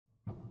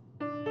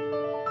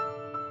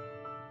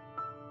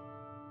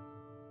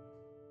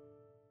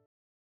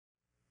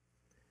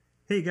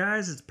Hey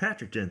guys, it's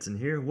Patrick Jensen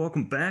here.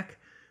 Welcome back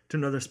to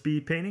another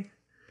speed painting.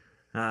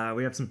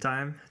 We have some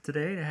time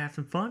today to have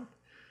some fun,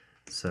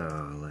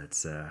 so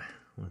let's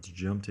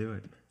jump to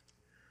it.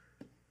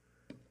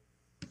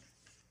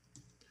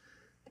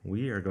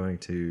 We are going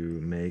to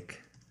make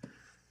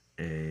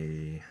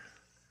a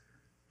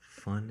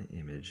fun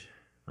image.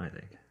 I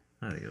think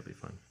it'll be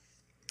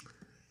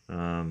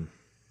fun.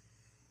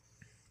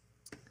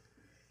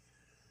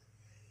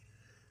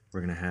 We're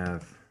gonna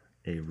have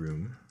a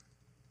room.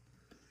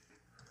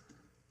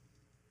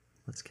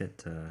 Let's go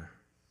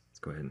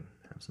ahead and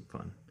have some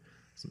fun.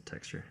 Some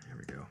texture. Here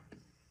we go.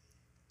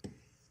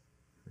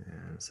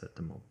 And set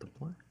to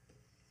multiply.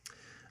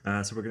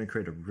 So we're going to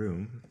create a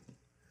room,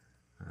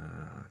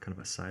 kind of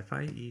a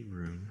sci-fi-y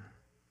room,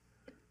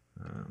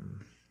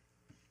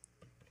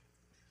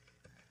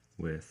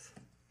 with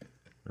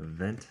a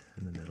vent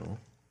in the middle,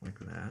 like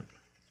that.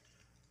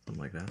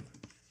 Something like that.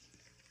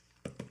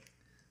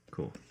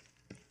 Cool.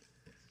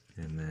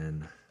 And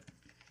then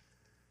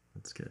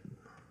let's get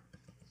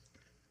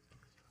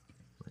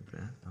like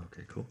that.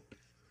 Okay, cool.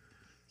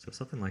 So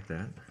something like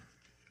that.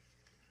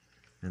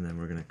 And then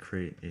we're gonna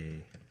create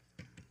a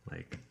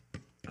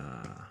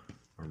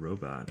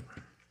robot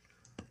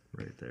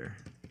right there.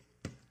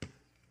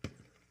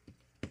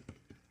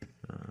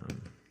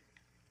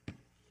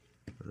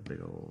 With a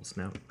big old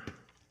snout.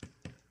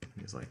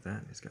 He's like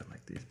that. He's got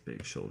like these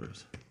big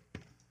shoulders.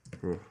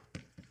 Whoa.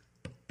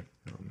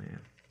 Oh man.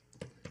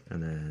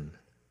 And then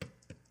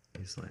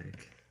he's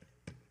like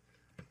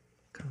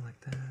kind of like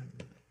that,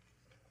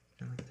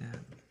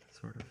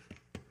 sort of.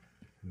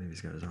 And maybe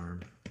he's got his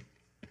arm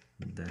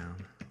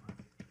down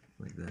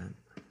like that.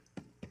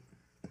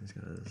 He's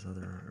got his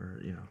other,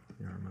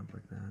 the arm up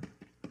like that.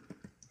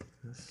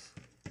 This,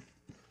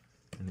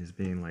 and he's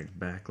being like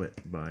backlit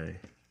by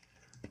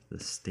the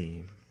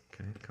steam.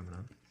 Okay, coming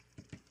up.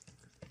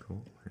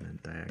 Cool. In a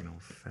diagonal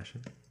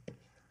fashion.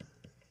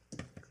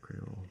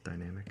 Create a little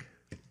dynamic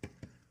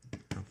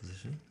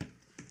composition.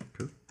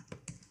 Cool.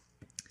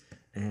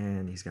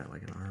 And he's got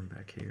like an arm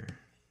back here,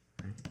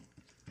 right?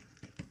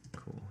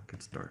 Cool. It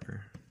gets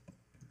darker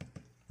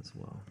as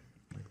well,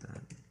 like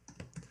that.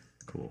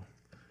 Cool.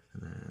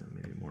 And then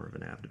maybe more of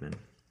an abdomen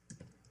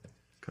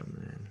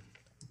coming in.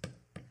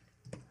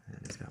 And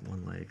he's got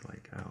one leg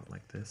like out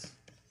like this.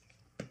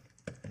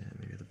 And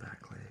maybe the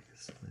back leg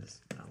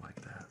is not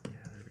like that.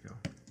 Yeah, there we go.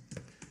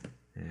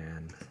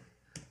 And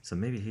so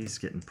maybe he's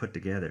getting put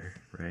together,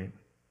 right?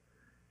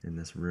 In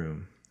this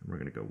room. We're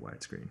gonna go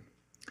widescreen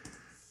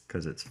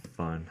because it's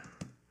fun.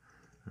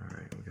 All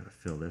right, we gotta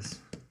fill this.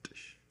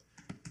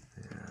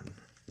 And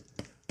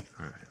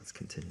all right, let's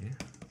continue.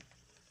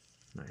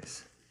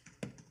 Nice.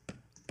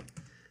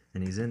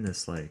 And he's in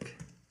this like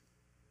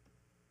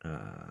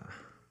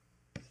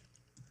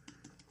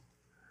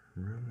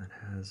room that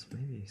has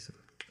maybe some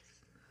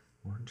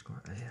orange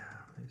glass. Yeah,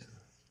 maybe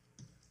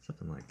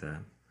something like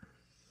that.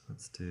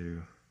 Let's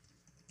do.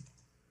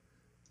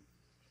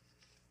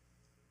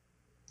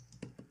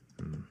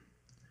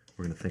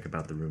 We're gonna think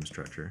about the room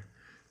structure,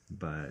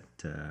 but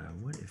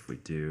what if we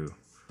do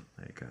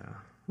like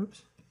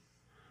whoops,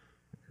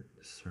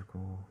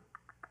 circle.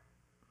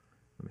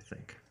 Let me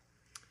think.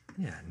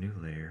 Yeah, new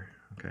layer.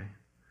 Okay,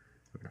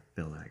 we're gonna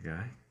fill that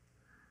guy.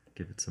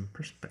 Give it some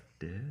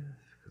perspective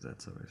because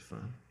that's always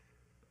fun.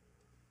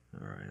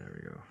 All right, there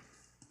we go.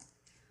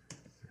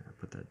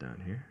 Put that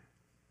down here.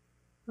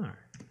 All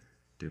right,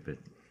 dupe it,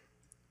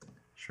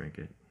 shrink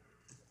it.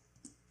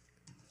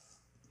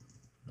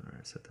 All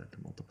right, set that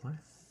to multiply.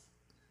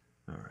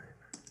 All right,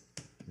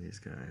 these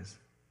guys,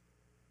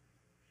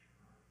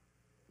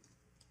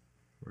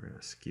 we're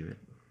gonna skew it.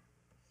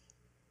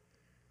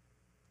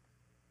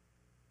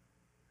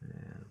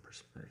 And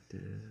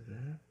perspective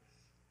that.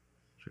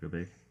 Should I go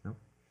big? Nope.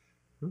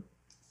 Ooh.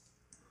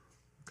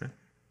 Okay.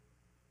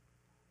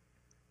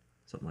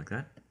 Something like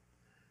that.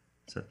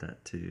 Set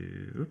that to,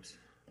 oops,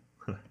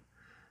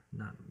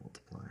 not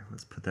multiply.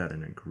 Let's put that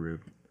in a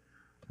group,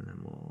 and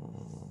then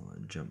we'll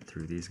jump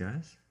through these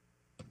guys.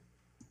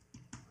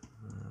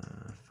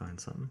 Find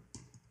something.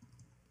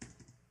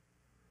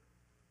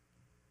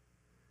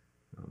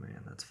 Oh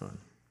man, that's fun.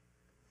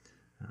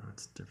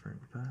 It's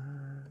different, but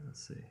let's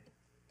see.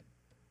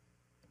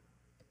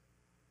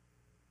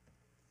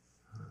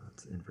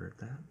 Let's invert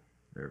that.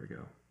 There we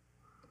go.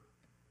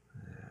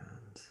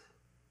 And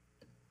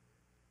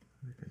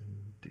we can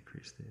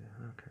decrease the,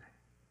 okay.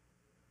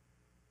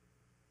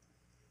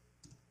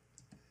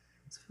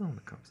 Let's fill in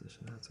the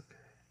composition, that's okay.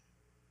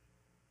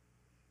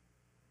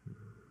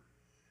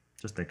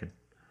 Just thinking.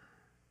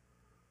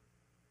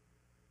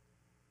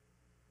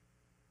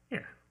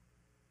 Yeah,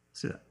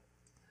 let's do that.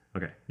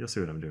 Okay, you'll see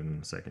what I'm doing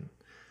in a second.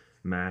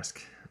 Mask,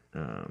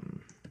 yeah,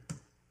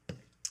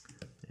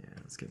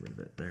 let's get rid of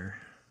it there.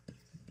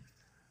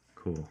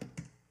 Cool.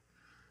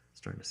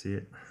 Starting to see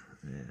it.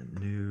 And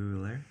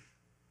new layer.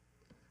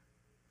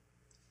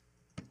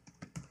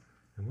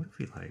 And what if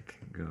we like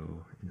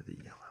go into the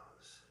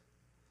yellows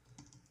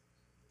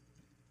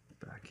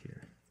back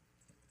here?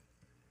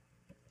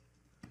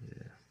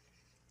 Yeah.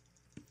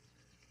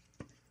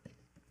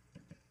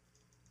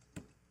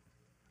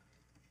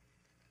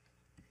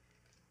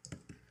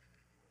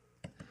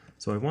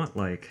 So I want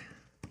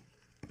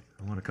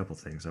a couple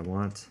things. We're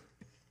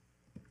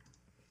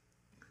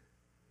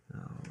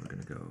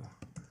gonna go,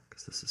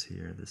 because this is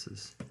here, this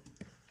is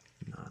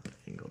not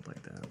angled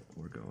like that.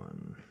 We're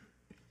going,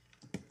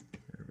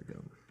 there we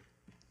go.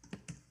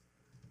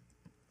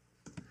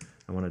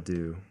 I want to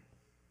do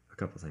a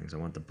couple things. I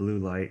want the blue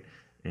light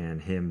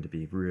and him to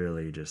be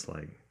really just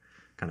like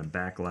kind of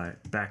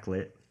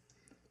backlit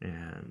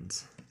and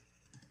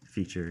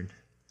featured.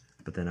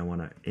 But then I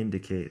want to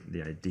indicate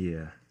the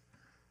idea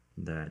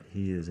that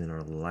he is in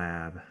our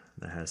lab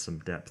that has some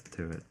depth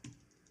to it.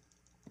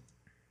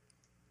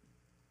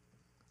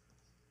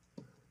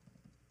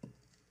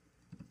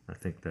 I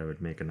think that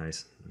would make a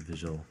nice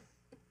visual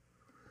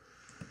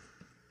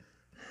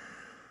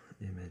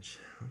image.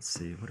 Let's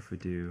see, what if we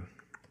do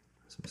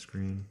some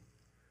screen?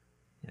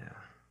 Yeah,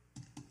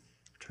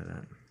 try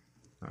that.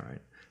 All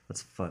right,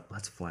 let's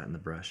flatten the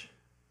brush.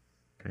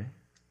 Okay.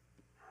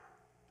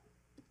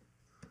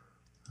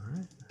 All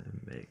right,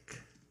 and make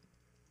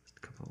just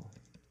a couple,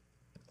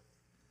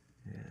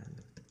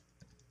 and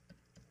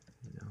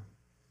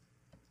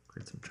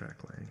create some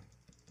track lighting.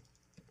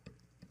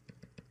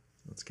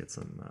 Let's get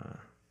some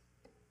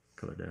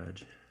color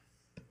dodge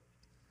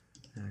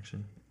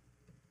action.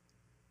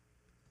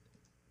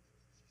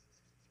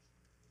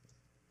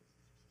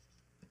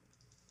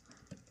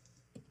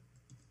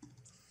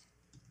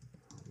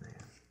 Oh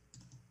man,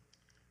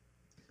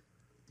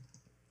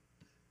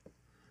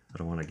 I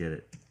don't want to get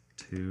it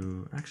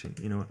too. Actually,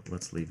 you know what?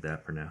 Let's leave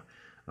that for now.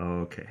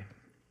 Okay.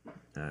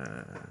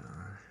 There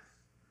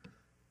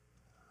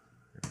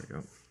we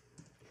go.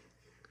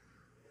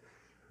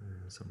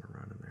 Somewhere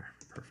around in there.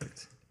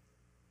 Perfect.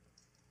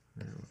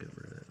 And we'll get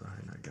rid of that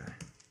behind that guy.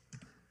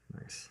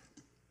 Nice.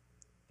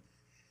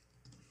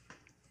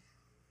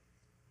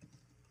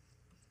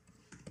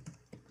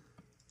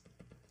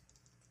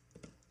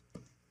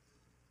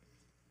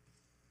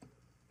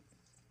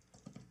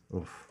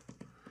 Oof.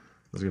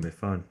 This is gonna be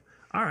fun.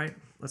 All right,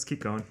 let's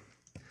keep going.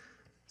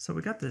 So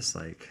we got this,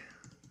 like,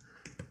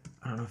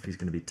 I don't know if he's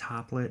gonna be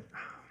top lit.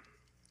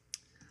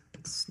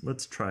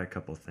 Let's try a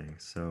couple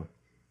things. So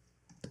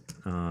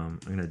I'm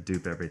gonna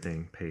dupe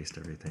everything, paste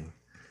everything,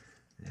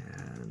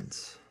 and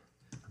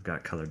I've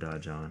got color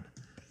dodge on.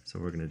 So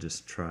we're gonna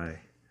just try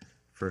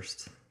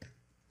first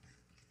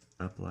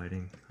up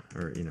lighting,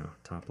 or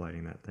top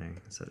lighting that thing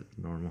instead of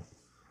normal,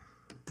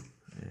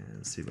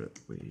 and see what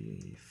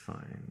we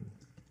find.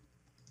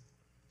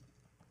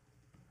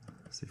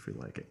 See if we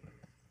like it.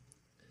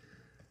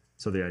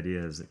 So the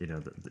idea is,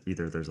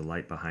 either there's a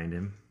light behind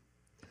him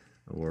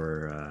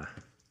or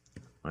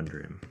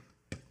under him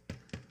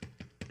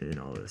in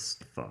all this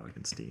fog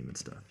and steam and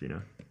stuff,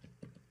 And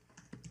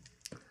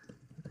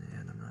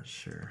I'm not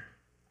sure.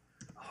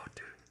 Oh,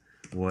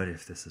 dude, what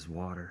if this is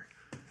water?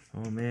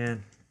 Oh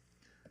man,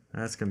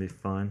 that's gonna be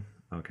fun.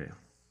 Okay.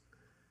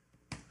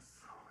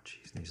 Oh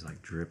jeez, he's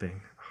like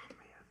dripping. Oh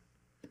man.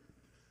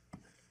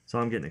 So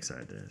I'm getting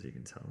excited, as you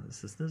can tell.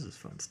 This is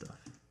fun stuff.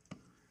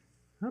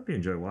 I hope you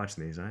enjoy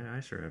watching these. I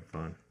sure have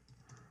fun.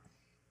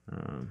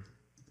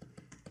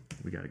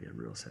 We got to get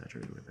real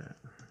saturated with that.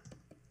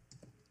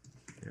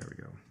 There we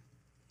go.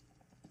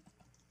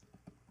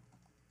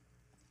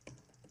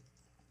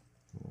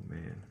 Oh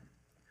man,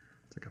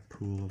 it's like a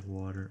pool of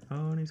water.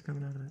 Oh, and he's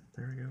coming out of it.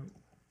 There we go.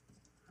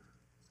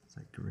 It's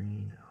like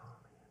green. Oh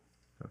man.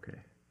 Okay,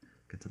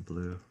 get some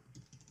blue.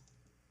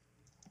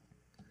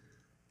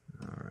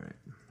 All right.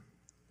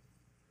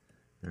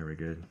 There we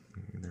go.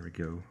 There we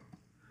go.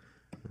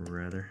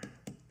 Rather.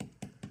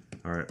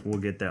 All right, we'll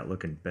get that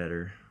looking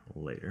better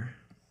later.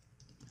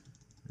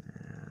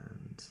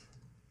 And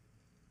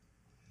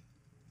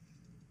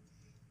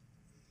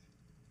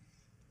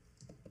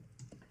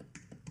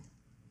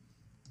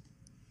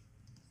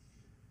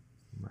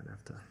might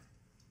have to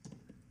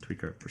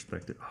tweak our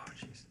perspective. Oh,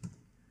 jeez.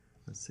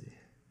 Let's see.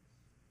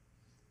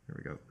 There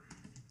we go.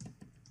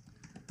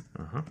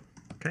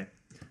 Okay.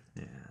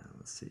 And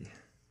let's see.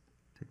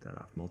 Take that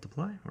off.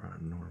 Multiply. We're on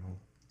a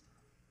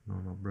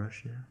normal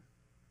brush now.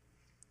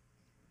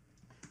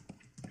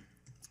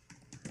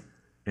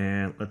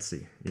 And let's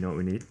see. You know what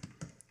we need?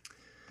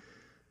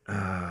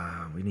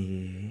 We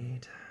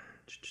need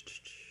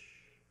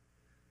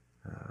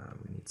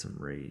some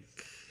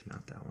rake.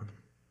 Not that one.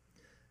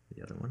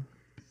 The other one.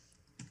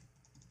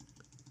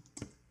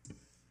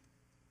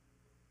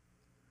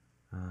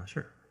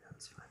 Sure. Yeah,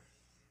 that's fine.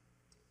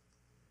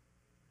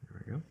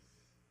 There we go.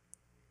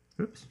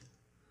 Oops.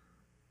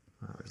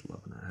 I always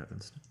love when that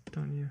happens,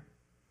 don't you?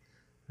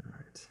 All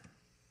right.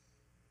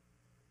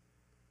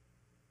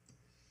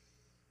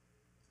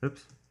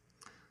 Oops.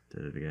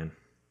 Did it again.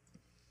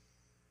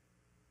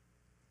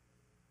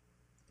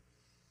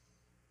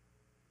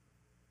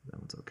 That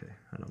one's okay.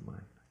 I don't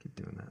mind. I keep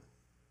doing that.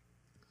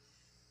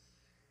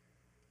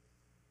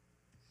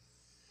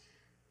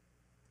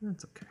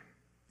 That's okay.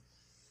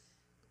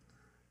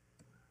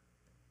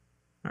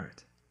 All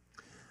right.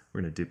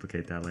 We're going to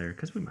duplicate that layer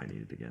because we might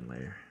need it again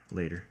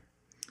later.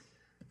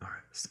 All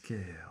right.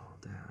 Scale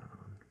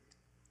down.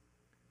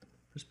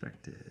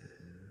 Perspective.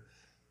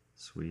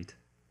 Sweet.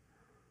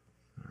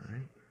 All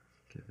right.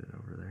 Give it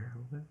over there a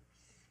little bit.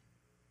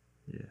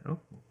 Yeah, oh,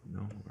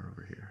 no, we're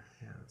over here.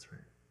 Yeah, that's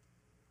right.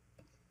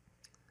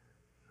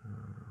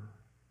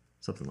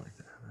 Something like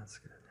that, that's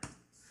good.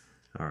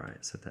 All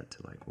right, set that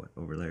to like what,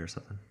 overlay or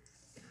something?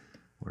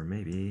 Or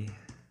maybe,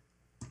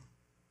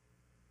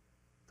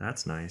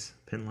 that's nice,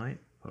 pin light.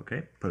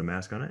 Okay, put a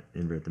mask on it,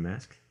 invert the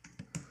mask.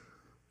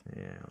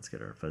 Yeah, let's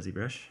get our fuzzy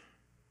brush.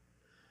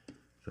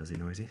 Fuzzy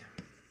noisy.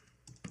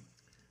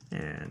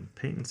 And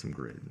painting some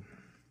grid.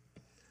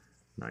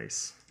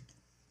 Nice.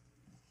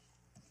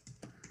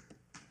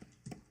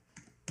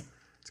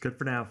 It's good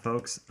for now,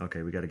 folks.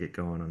 Okay, we got to get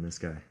going on this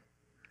guy.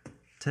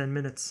 10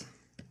 minutes.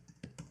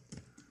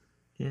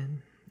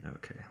 Again.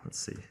 Okay, let's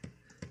see.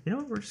 You know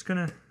what? We're just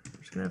gonna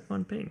have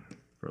fun painting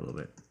for a little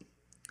bit.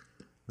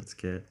 Let's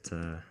get.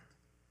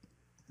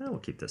 We'll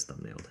keep this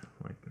thumbnailed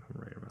like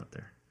right about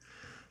there,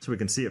 so we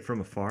can see it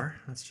from afar.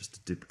 That's just a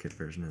duplicate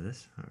version of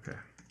this. Okay.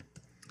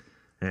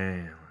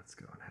 And let's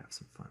go and have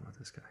some fun with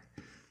this guy.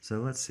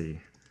 So let's see.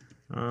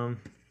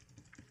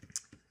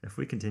 If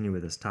we continue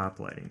with this top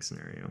lighting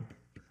scenario,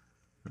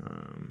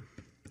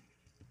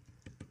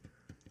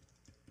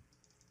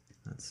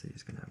 let's see,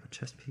 he's gonna have a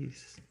chest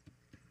piece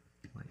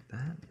like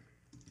that.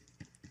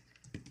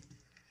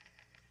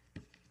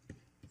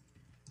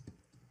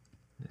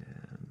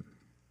 And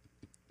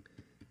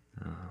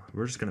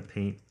we're just gonna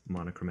paint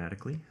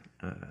monochromatically.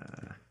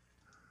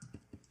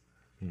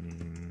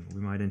 Meaning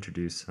we might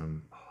introduce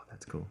some, oh,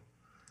 that's cool.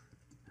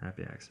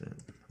 Happy accident.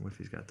 What if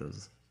he's got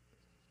those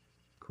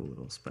cool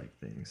little spike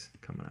things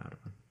coming out of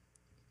him?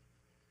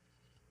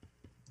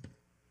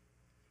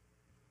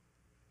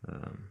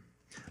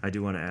 I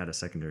do want to add a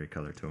secondary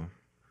color to him,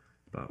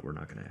 but we're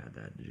not going to add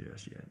that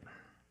just yet.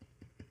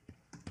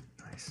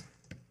 Nice.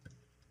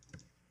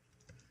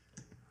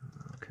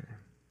 Okay.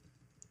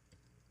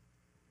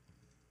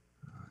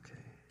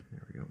 Okay,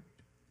 there we go.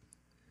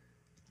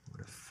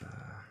 What if,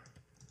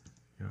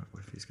 you know,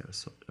 what if he's got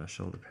a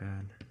shoulder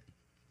pad?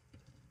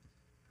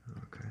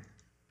 Okay.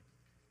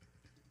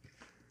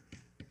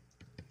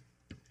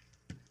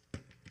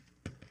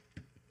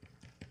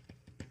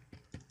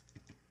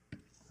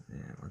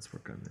 And let's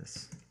work on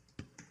this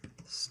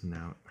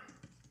snout.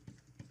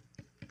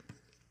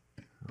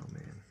 Oh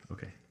man.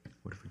 Okay.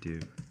 What if we do?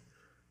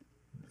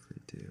 What if we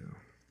do?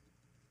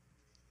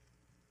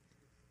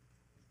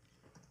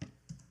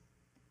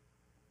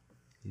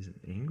 He's an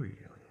angry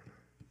alien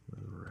with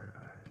a red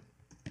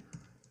eye.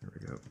 There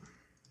we go.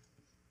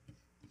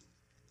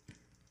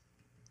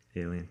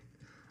 Alien.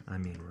 I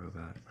mean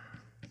robot.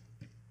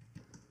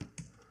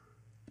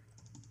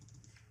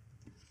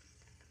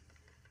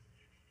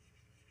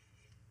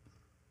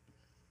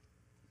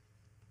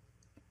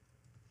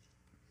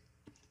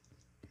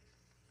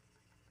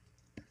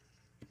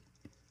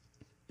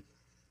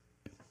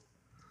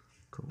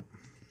 Cool.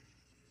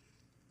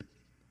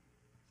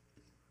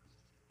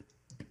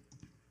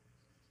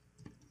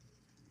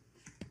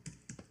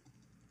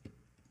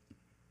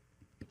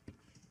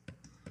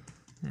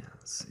 Yeah,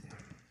 let's see.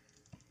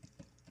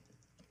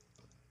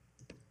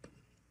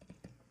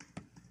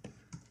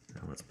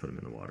 Now let's put him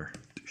in the water.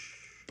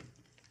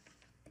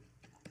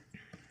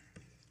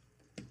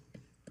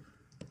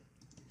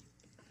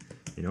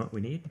 You know what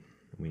we need?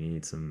 We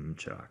need some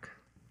chalk.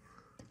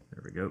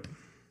 There we go.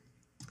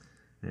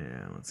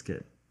 And let's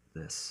get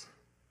this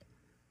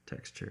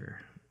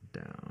texture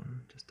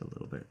down just a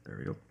little bit. There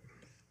we go.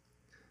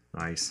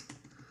 Nice.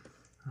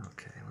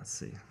 Okay, let's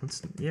see.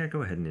 Yeah,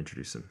 go ahead and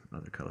introduce some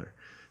other color.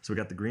 So we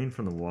got the green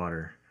from the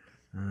water.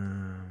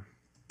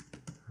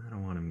 I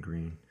don't want him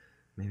green.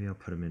 Maybe I'll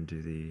put him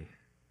into the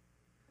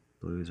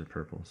blues or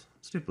purples.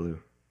 Let's do blue.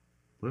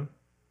 Blue?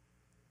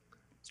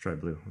 Let's try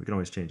blue. We can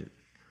always change it.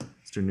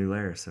 Let's do a new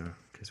layer, so in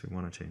case we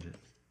want to change it.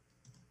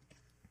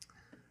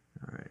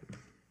 All right.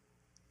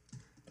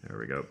 There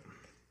we go.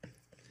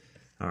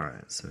 All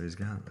right, so he's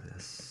got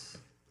this.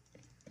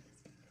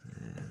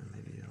 And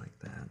maybe like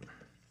that.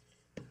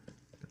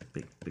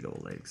 Big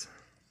old legs.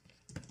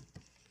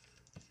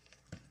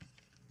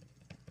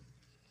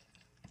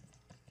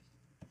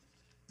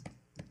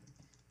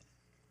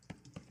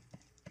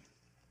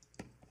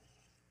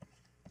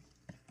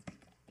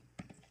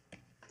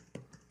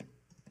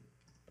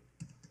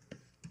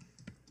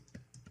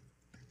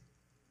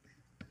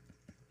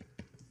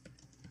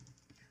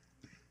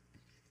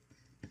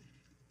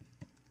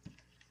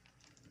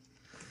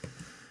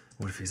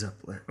 What if he's up?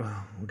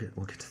 Well, we'll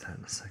get to that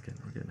in a second.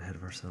 We're getting ahead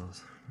of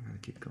ourselves. I'm gonna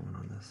keep going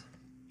on this.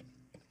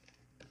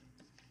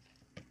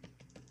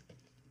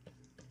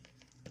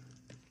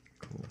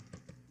 Cool.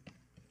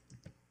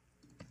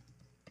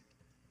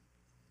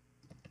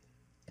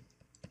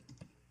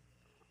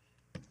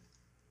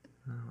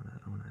 I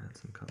wanna add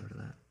some color to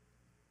that.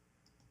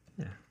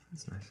 Yeah,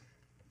 that's nice.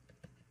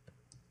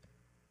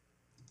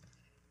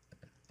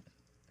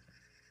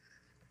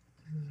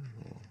 A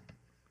little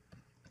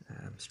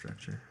ab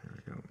structure. There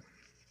we go.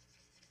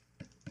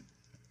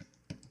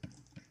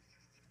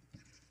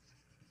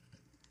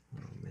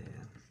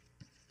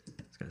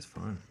 It's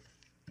fun.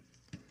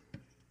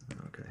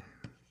 Okay.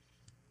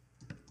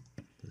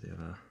 Does he have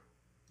a...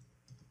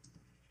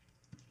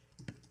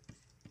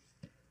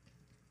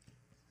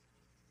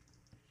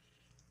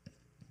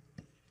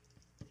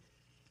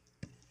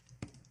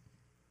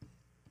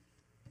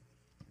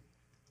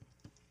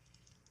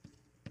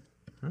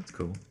 That's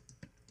cool.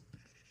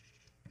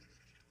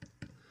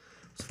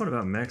 What's fun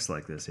about mechs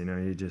like this, you know,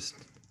 you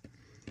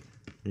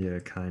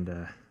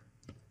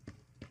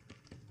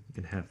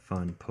can have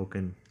fun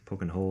poking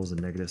holes in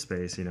negative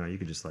space, you know, you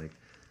could just like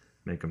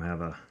make them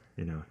have a,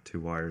 you know, 2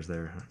 wires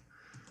there.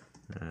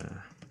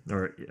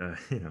 Or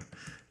you know,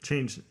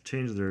 change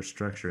their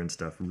structure and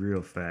stuff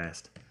real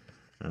fast.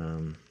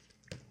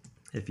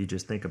 If you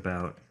just think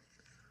about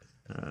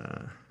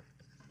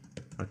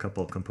a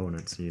couple of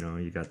components, you know,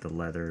 you got the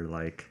leather,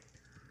 like,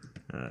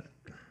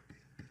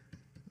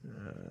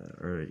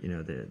 or you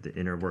know, the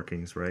inner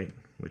workings, right,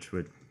 which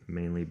would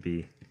mainly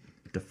be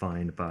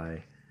defined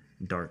by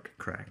dark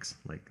cracks,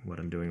 like what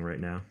I'm doing right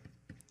now.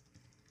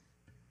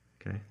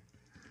 Okay,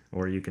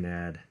 or you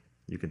can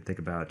think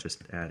about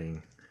just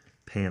adding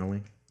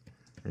paneling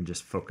and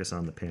just focus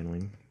on the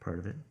paneling part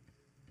of it.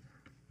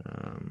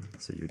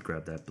 So you'd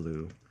grab that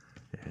blue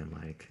and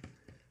like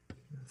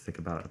think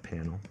about a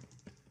panel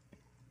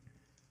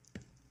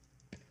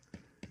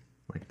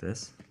like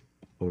this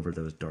over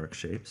those dark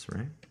shapes,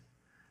 right?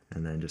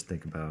 And then just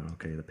think about,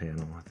 okay, the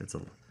panel, if it's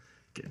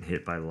getting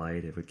hit by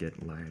light, it would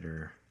get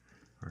lighter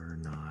or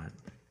not,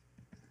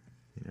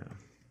 you know.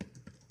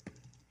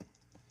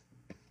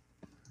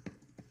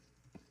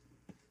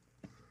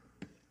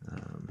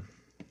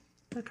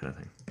 That kind of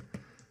thing.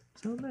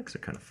 So mechs are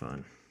kind of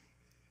fun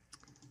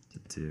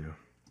to do.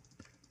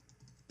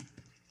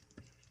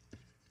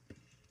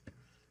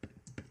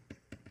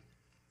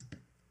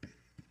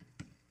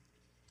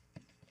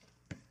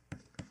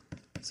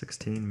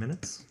 16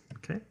 minutes.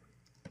 Okay.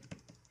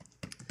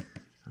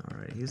 All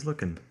right, he's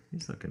looking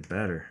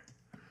better.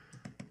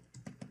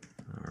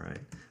 All right,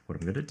 what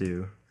I'm gonna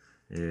do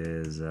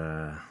is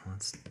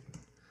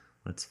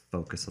let's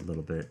focus a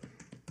little bit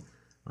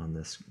on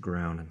this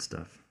ground and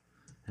stuff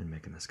and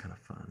making this kind of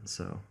fun.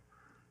 So,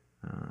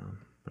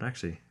 but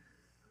actually,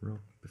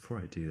 before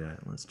I do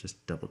that, let's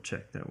just double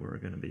check that we're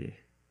gonna be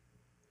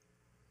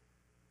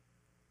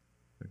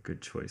a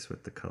good choice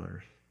with the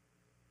colors,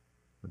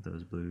 with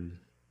those blues.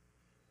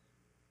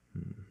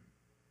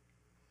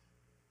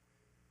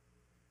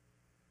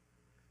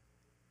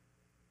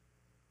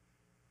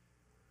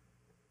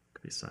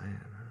 Could be cyan.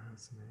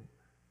 That's neat.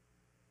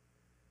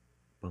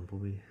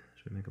 Bumblebee.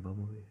 Should we make a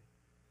bumblebee?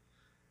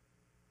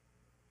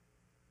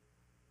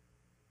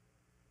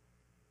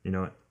 You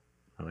know what?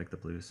 I like the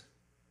blues.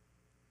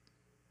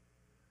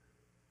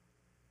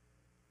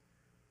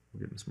 We'll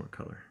give them some more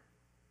color.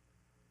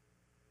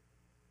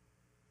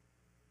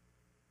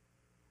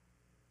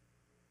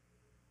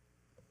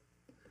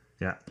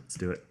 Yeah, let's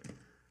do it.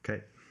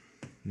 Okay,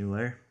 new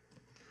layer.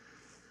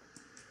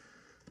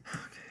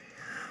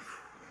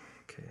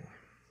 Okay.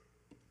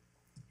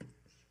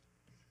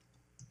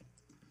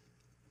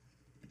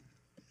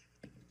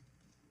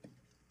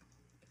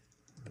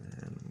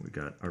 And we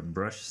got our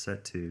brush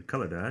set to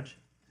color dodge,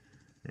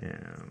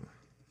 and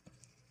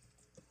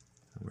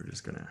we're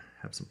just gonna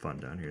have some fun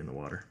down here in the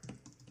water.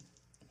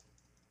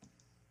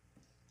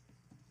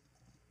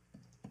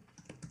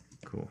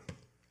 Cool.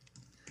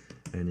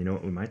 And you know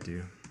what we might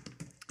do?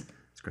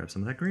 Let's grab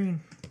some of that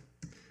green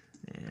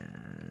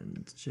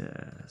and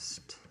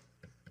just,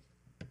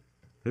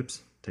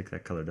 oops, take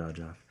that color dodge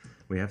off.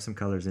 We have some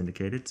colors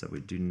indicated, so we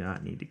do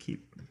not need to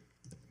keep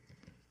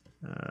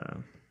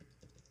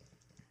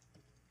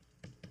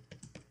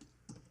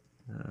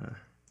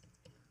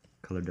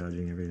color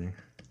dodging everything.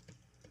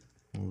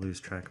 We'll lose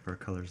track of our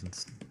colors and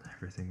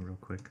everything real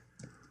quick.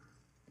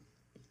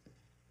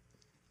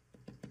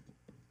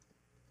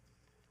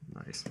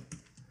 Nice.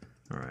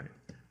 All right,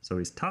 so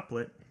he's top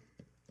lit.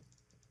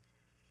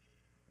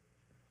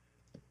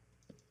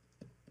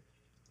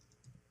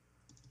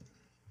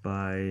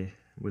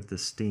 With the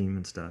steam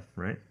and stuff,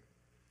 right?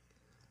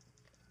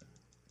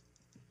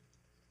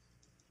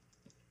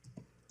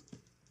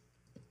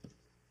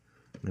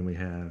 Then we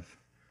have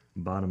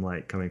bottom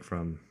light coming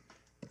from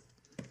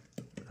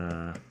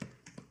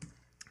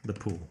the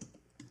pool.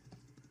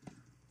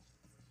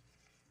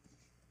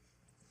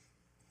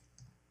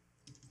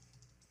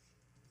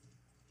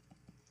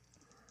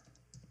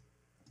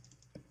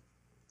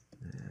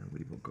 And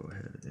we will go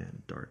ahead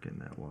and darken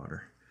that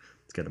water.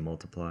 Let's get a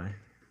multiply,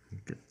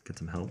 get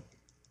some help.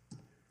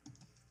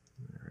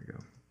 There we go.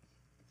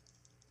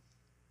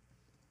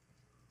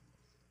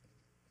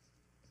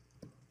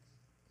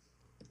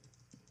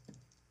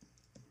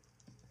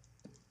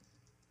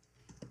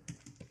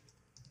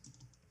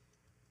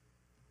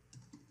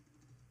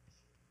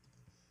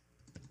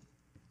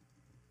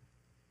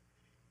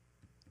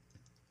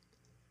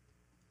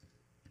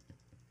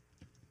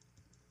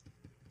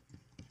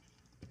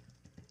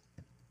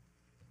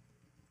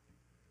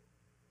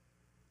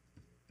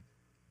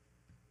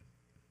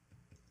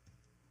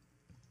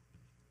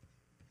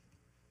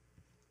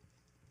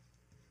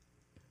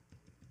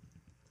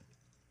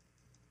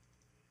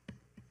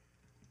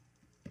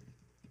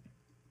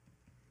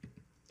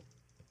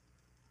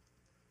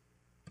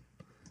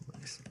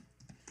 Nice.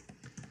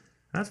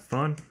 That's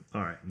fun.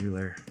 All right, new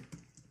layer.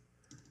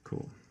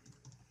 Cool.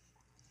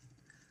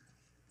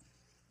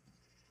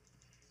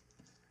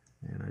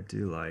 And I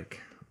do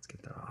like, let's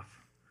get that off.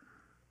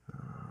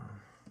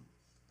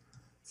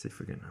 See if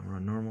we can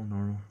run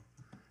normal.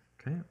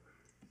 Okay,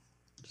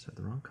 just had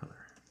the wrong color.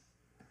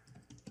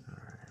 All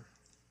right.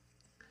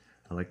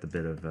 I like the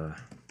bit of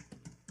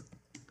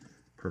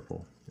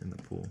purple in the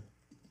pool.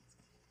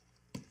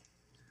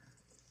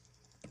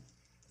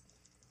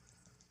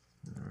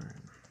 All right.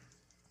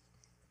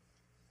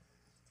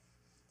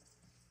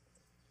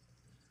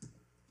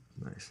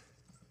 Nice.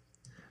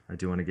 I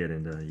do want to get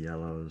into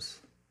yellows.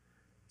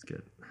 Let's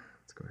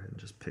go ahead and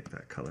just pick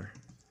that color.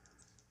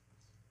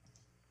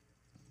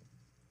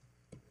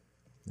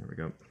 There we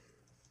go.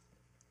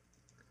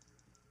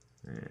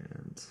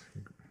 And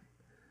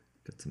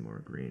get some more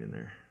green in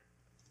there.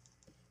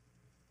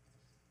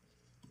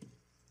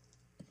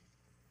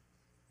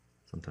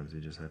 Sometimes you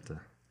just have to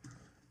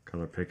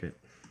color pick it.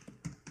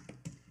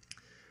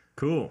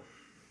 Cool.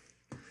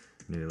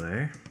 New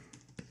layer.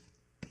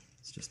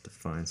 Let's just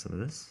define some of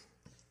this.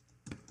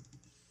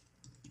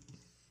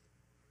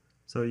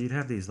 So you'd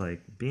have these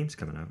like beams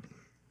coming up,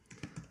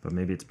 but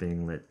maybe it's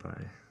being lit by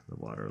the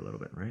water a little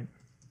bit, right?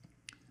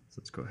 So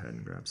let's go ahead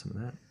and grab some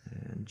of that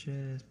and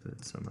just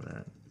put some of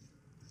that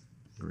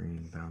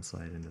green bounce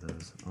light into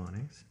those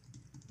awnings.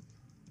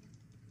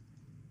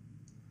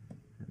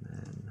 And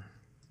then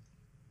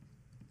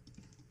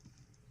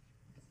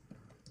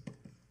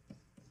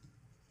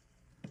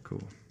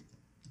cool.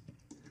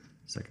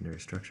 Secondary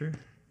structure.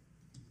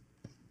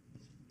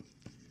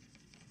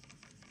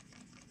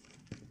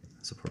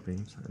 Support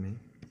beams, I mean.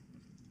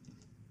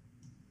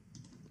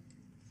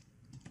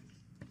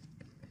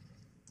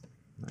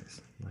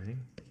 Nice lighting.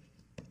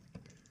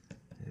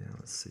 Yeah,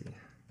 let's see.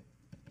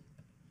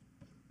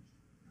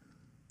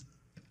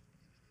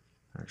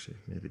 Actually,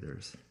 maybe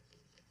there's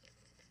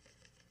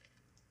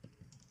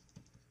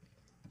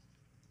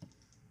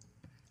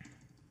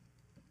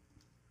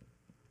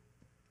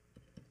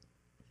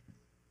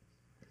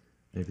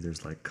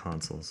like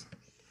consoles,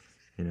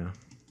 you know,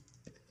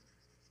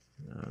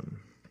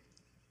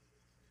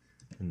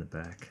 in the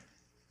back.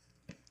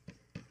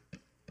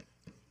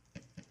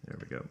 There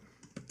we go.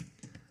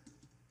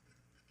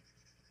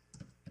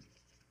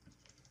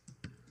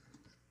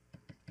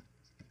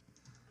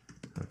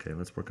 Okay,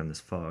 let's work on this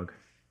fog,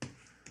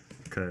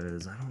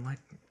 because I don't like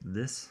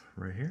this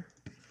right here.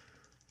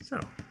 So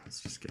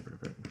let's just get rid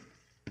of it.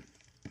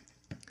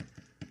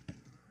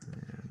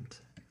 And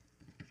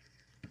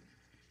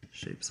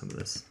shape some of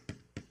this.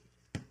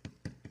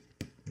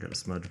 Got a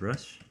smudge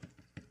brush.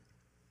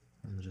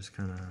 I'm just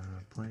kind of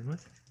playing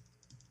with.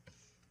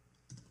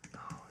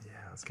 Oh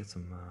yeah, let's get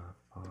some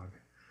fog.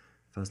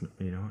 Fuzz,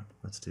 you know what?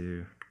 Let's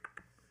do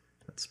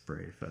that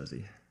spray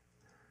fuzzy.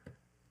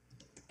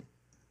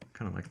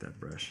 Kind of like that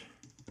brush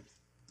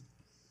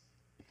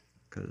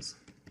because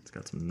it's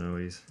got some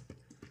noise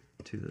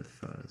to the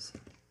fuzz.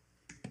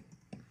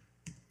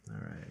 All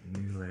right,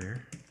 new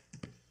layer.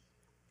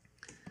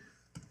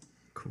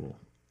 Cool.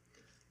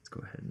 Let's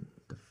go ahead and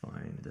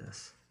define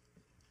this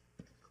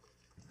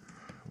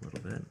a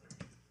little bit.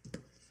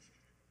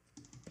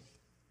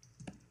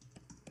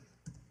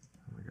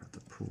 We got the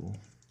pool.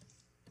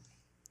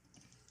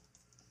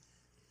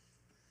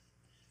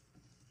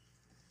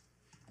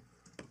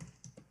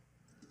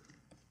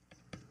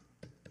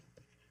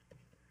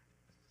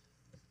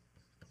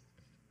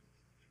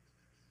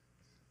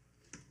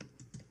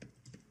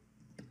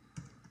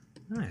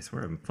 Nice,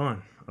 we're having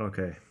fun.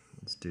 Okay,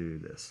 let's do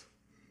this.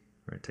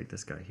 We're gonna take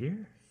this guy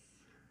here,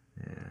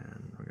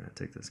 and we're gonna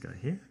take this guy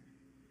here,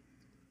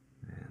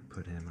 and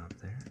put him up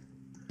there.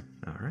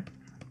 All right,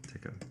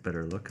 take a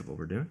better look at what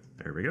we're doing.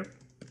 There we go.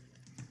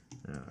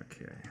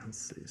 Okay, let's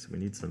see. So we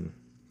need some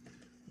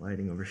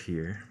lighting over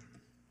here.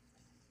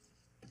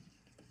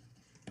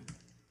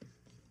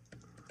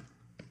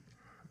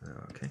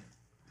 Okay,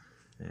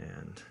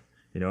 and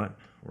you know what?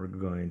 We're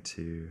going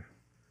to,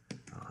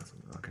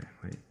 okay,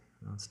 wait.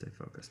 Let's stay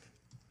focused.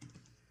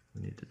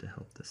 We needed to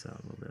help this out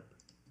a little bit.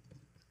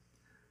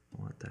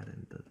 I want that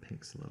in the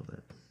pinks a little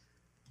bit.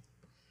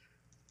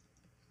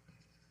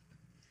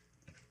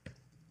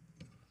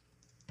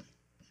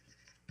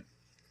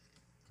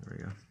 There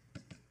we go.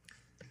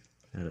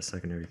 Add a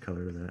secondary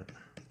color to that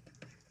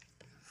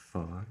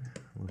fog,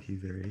 a little hue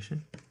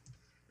variation.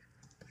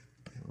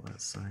 A little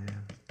that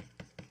cyan.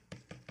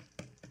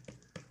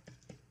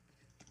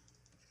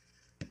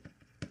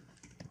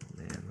 Oh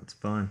man, that's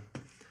fun.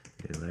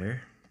 New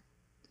layer.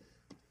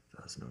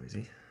 That's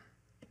noisy.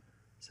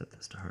 Set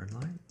this to hard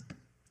light.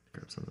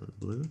 Grab some of the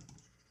blue.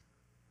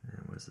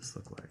 And what does this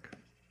look like?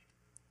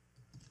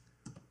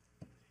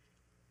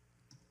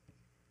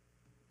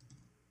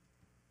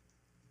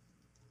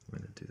 I'm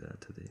going to do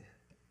that to the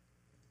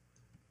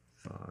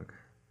fog.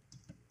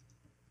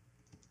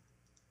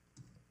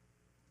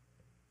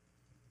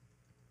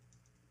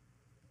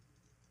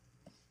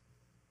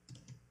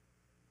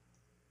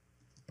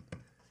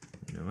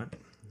 You know what?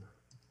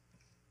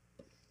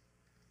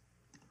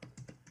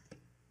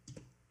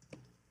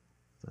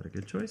 Is that a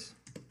good choice?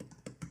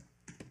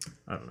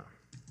 I don't know.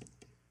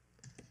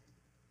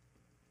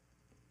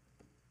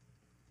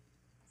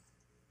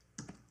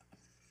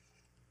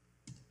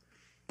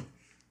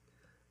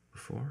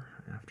 before,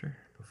 after,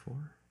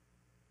 before.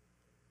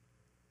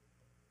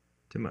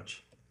 Too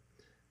much.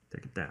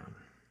 Take it down.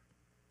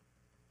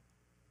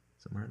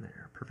 Somewhere in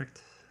there.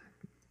 Perfect.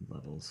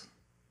 Levels.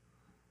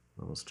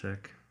 Levels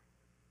check.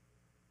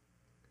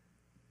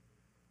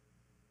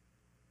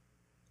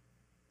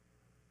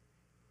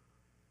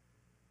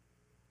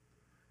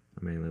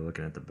 I'm mainly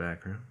looking at the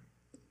background.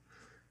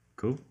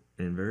 Cool.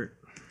 Invert.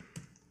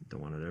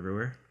 Don't want it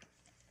everywhere.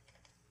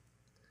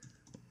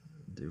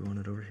 Do want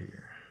it over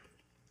here.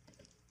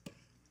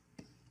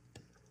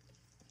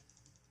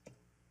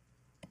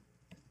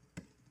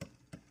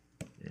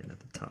 And at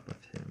the top of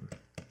him.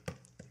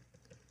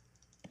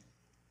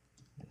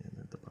 And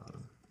at the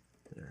bottom.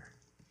 There.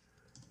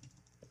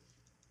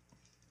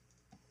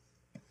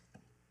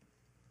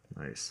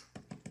 Nice.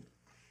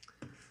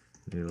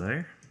 New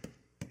layer.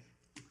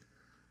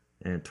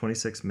 And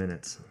 26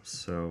 minutes.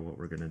 So what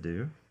we're going to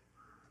do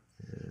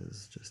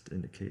is just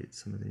indicate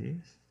some of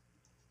these.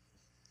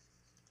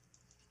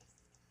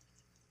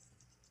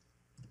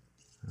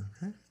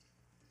 Okay.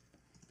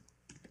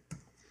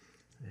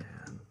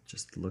 And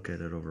just look at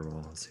it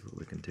overall and see what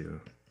we can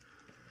do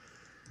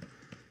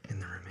in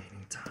the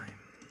remaining time.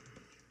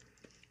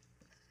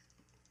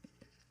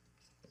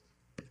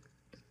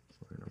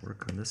 We're going to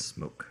work on this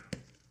smoke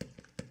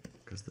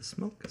because the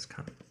smoke is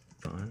kind of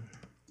fun.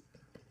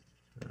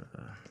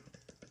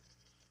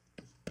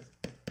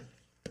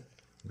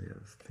 We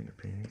have finger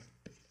painting.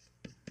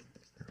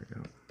 There we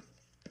go.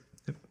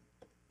 Yep.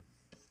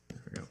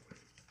 There we go.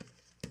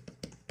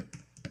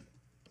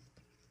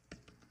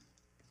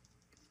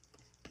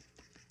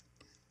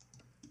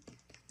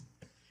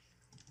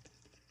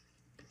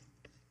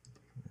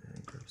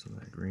 And grab some of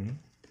that green.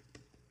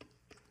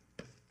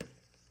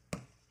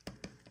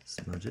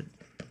 Smudge it.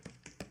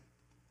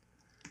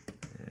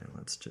 And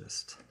let's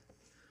just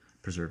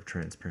preserve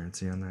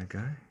transparency on that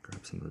guy.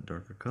 Grab some of the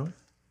darker color.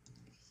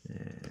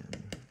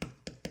 And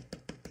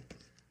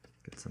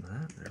get some of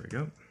that. There we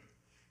go.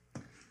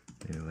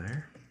 New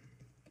layer.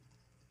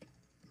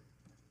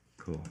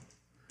 Cool.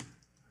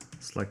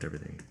 Select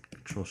everything.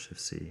 Control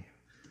Shift C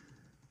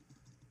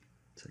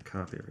to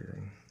copy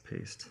everything.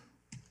 Paste.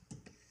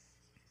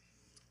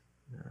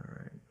 All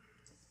right.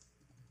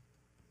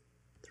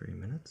 3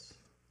 minutes.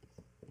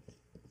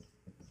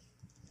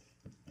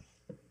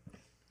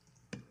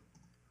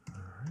 All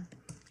right.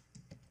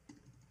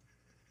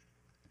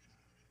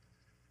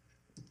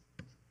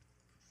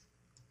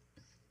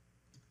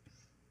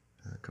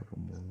 A couple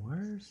more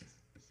wires.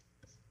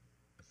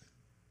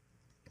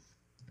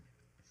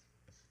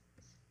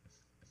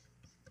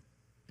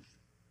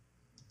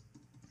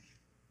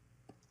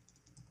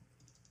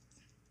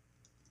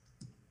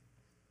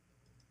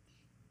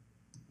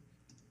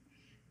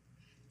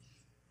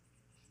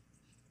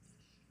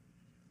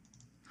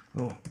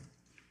 Oh,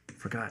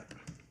 forgot.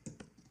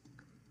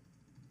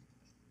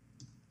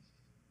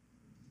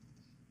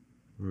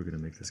 We're gonna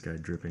make this guy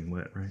dripping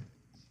wet, right?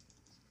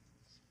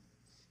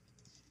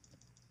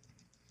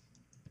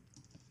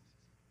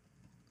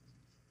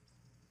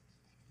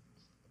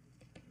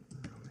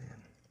 Oh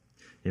man.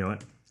 You know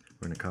what?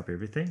 We're gonna copy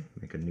everything,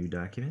 make a new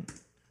document,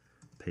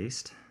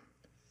 paste.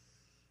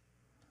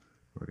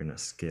 We're gonna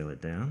scale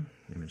it down,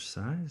 image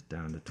size,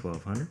 down to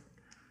 1200.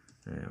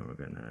 And we're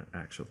gonna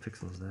actual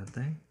pixels that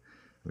thing.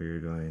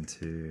 We're going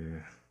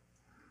to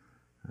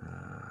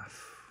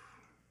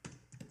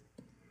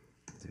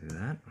do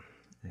that.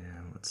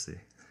 And let's see.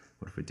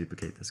 What if we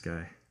duplicate this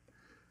guy?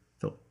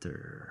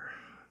 Filter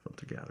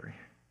gallery.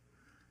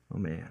 Oh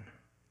man,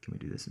 can we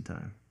do this in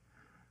time?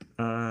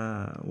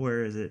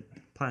 Where is it?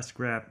 Plastic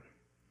wrap.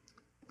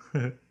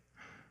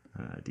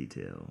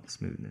 Detail,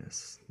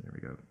 smoothness. There we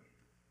go.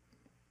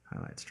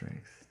 Highlight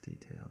strength,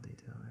 detail. There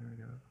we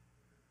go.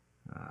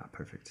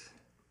 Perfect.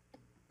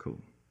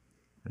 Cool.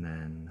 And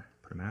then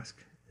put a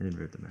mask and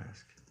invert the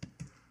mask.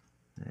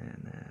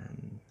 And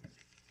then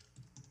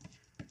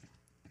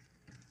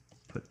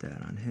put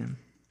that on him.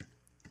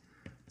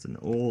 It's an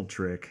old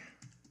trick,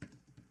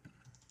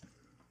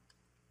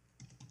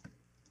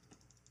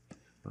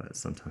 but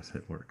sometimes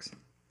it works.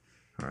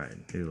 All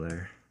right, new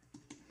layer.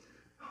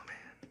 Oh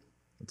man,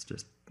 let's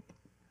just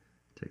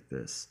take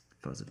this,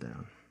 fuzz it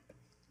down,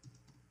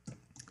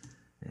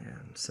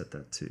 and set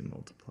that to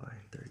multiply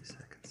 30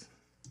 seconds.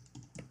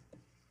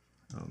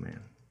 Oh man.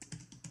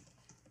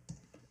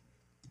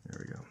 There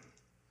we go.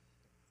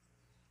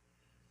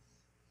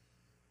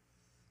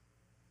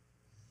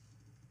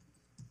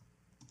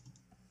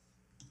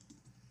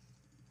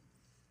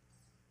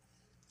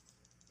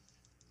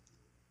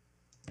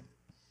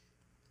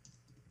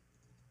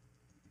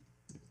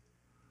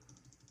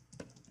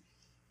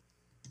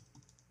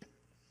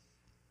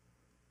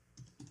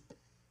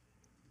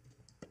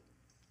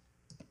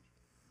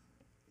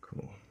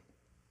 Cool.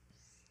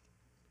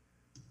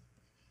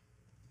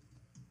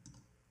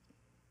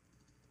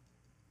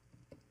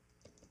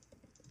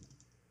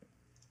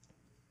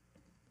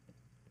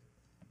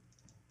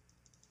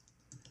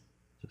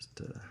 Just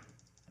there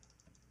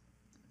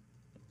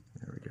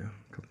we go.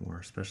 A couple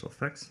more special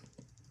effects.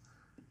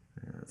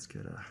 And let's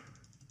get a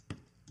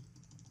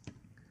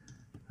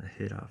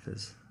hit off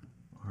his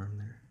arm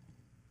there.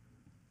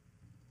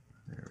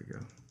 There we go.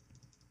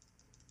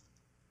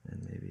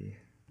 And maybe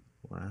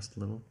last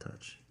little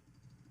touch.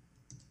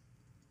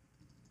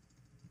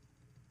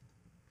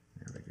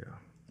 There we go.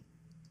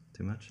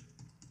 Too much?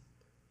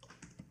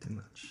 Too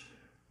much.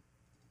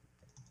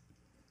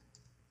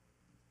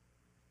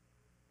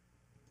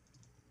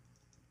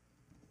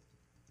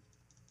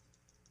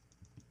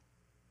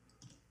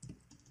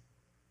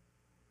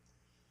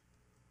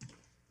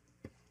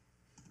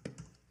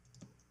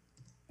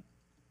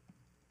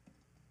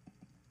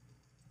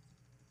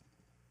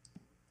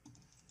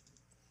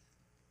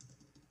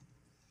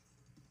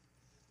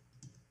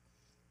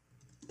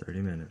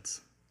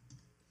 Minutes.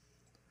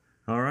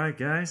 All right,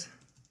 guys,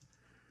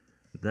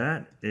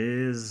 that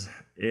is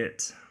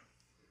it.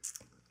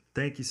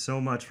 Thank you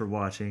so much for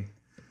watching.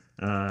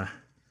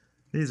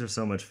 These are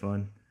so much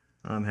fun.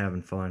 I'm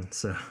having fun.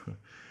 So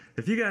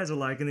if you guys are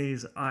liking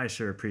these, I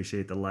sure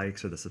appreciate the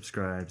likes or the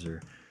subscribes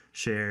or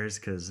shares,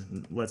 because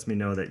it lets me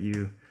know that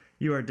you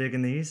are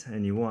digging these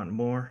and you want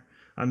more.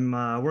 I'm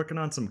working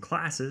on some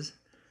classes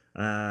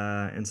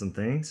and some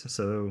things,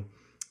 so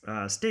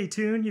stay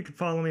tuned. You can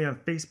follow me on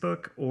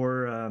Facebook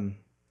or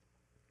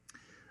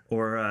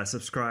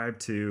subscribe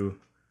to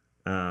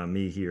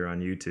me here on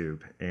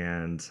YouTube,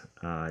 and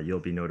you'll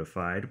be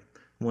notified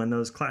when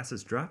those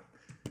classes drop,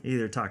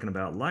 either talking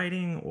about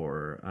lighting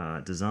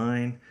or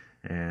design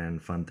and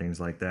fun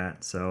things like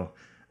that. So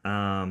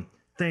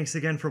thanks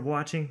again for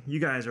watching. You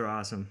guys are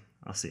awesome.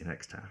 I'll see you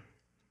next time.